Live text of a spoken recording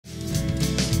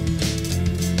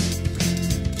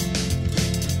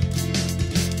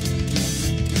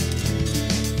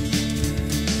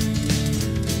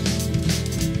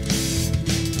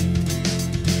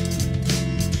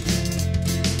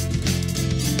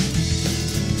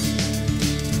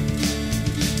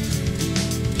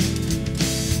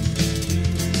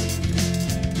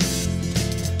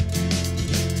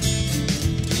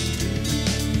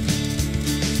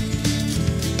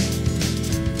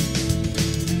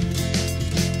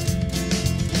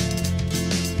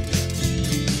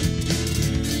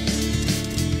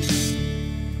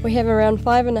We have around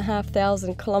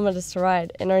 5,500 kilometres to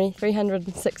ride and only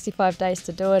 365 days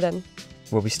to do it in.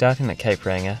 We'll be starting at Cape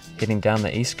Reinga, heading down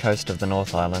the east coast of the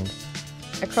North Island,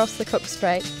 Across the Cook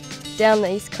Strait, down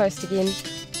the east coast again,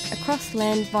 across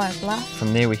land via Bluff,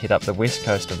 from there we head up the west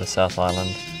coast of the South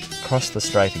Island, cross the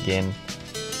strait again,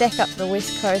 back up the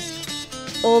west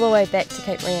coast, all the way back to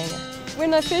Cape Reinga.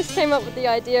 When I first came up with the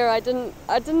idea, I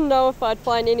didn't know if I'd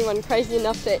find anyone crazy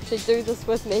enough to actually do this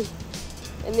with me.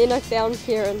 And then I found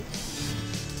Kieran.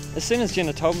 As soon as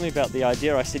Jenna told me about the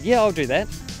idea, I said, yeah, I'll do that.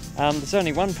 There's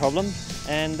only one problem,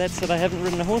 and that's that I haven't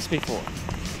ridden a horse before.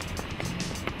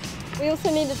 We also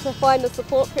needed to find a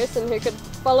support person who could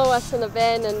follow us in a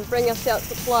van and bring us out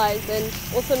supplies and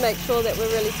also make sure that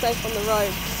we're really safe on the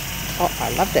road. Oh, I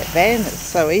love that van, it's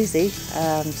so easy.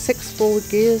 6 forward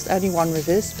gears, only 1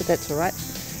 reverse, but that's alright,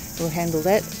 we'll handle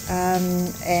that. I'm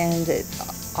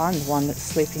the one that's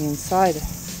sleeping inside,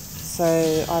 so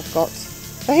I've got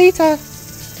the heater.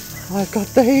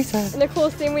 And of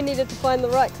course then we needed to find the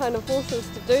right kind of horses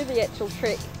to do the actual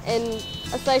trek and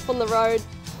are safe on the road.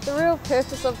 The real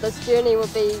purpose of this journey will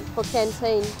be for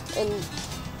CanTeen, and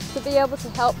to be able to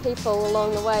help people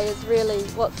along the way is really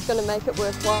what's going to make it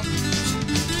worthwhile.